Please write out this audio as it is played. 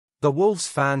The Wolves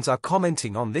fans are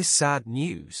commenting on this sad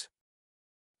news.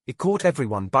 It caught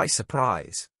everyone by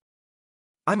surprise.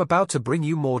 I'm about to bring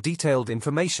you more detailed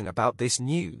information about this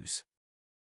news.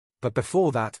 But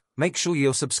before that, make sure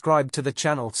you're subscribed to the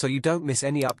channel so you don't miss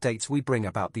any updates we bring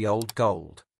about the old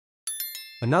gold.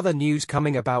 Another news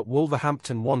coming about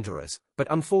Wolverhampton Wanderers, but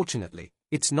unfortunately,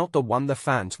 it's not the one the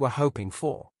fans were hoping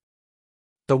for.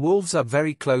 The Wolves are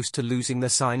very close to losing the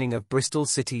signing of Bristol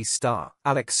City's star,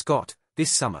 Alex Scott,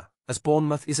 this summer, as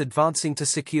Bournemouth is advancing to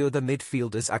secure the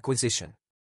midfielder's acquisition.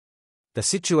 The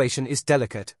situation is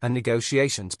delicate and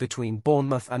negotiations between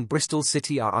Bournemouth and Bristol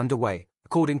City are underway,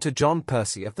 according to John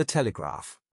Percy of The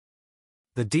Telegraph.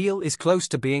 The deal is close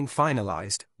to being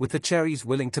finalised, with the Cherries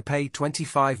willing to pay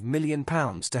 £25 million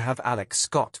to have Alex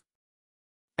Scott.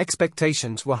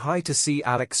 Expectations were high to see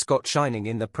Alex Scott shining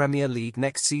in the Premier League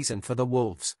next season for the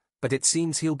Wolves, but it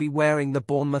seems he'll be wearing the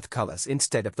Bournemouth colours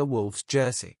instead of the Wolves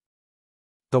jersey.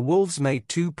 The Wolves made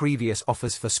two previous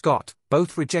offers for Scott,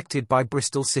 both rejected by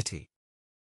Bristol City.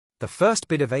 The first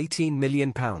bid of £18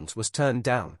 million was turned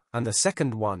down, and the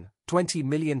second one, £20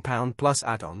 million plus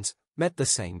add-ons, met the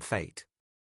same fate.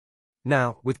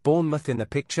 Now, with Bournemouth in the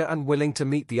picture and willing to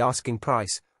meet the asking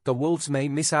price, the Wolves may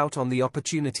miss out on the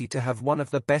opportunity to have one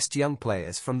of the best young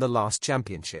players from the last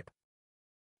championship.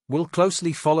 We'll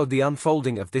closely follow the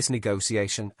unfolding of this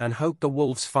negotiation and hope the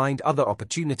Wolves find other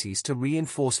opportunities to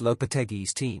reinforce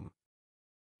Lopetegui's team.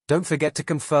 Don't forget to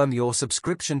confirm your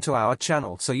subscription to our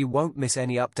channel so you won't miss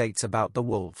any updates about the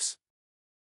Wolves.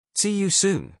 See you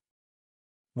soon.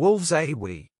 Wolves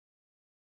AW.